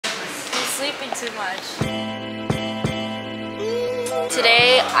sleeping too much.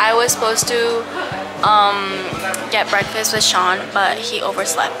 Today I was supposed to get breakfast with Sean, but he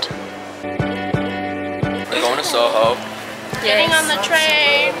overslept. We're going to Soho. Yes. Getting on the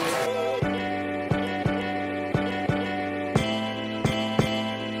train.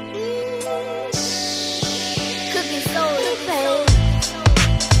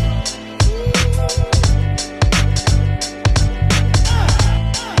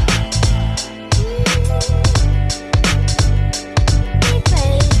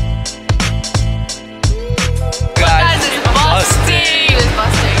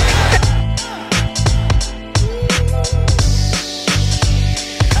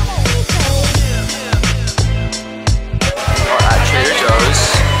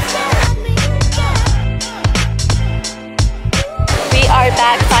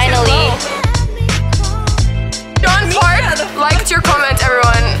 Back finally. John Park liked your comment,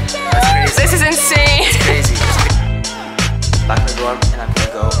 everyone. This is insane. It's crazy. Back in the dorm, and I'm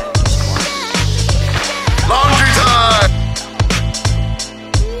gonna go and do some more. Laundry time!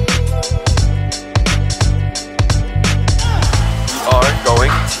 We are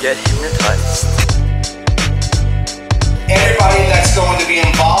going to get hypnotized. Everybody that's going to be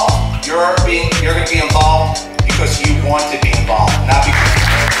involved, you're going to be involved because you want to be involved, not because.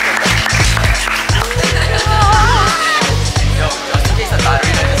 Yo, just in case the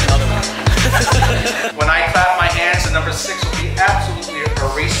battery dies, there's another one. When I clap my hands, the number 6 will be absolutely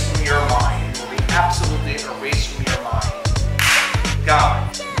erased from your mind. It will be absolutely erased from your mind. Go.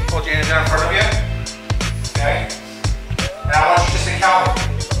 Hold your hands down in front of you. Okay? And I want you just to count with me.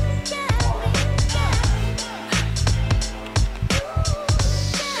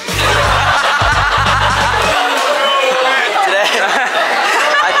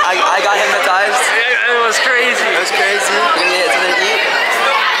 I got hypnotized. It was crazy. It was crazy. We're gonna get something to eat?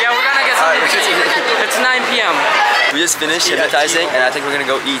 Yeah, we're gonna get something to eat. It's 9 p.m. We just finished hypnotizing and I think we're gonna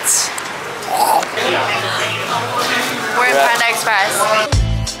go eat. We're in Panda Express.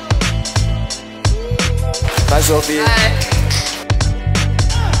 Bye, Sophie. Bye.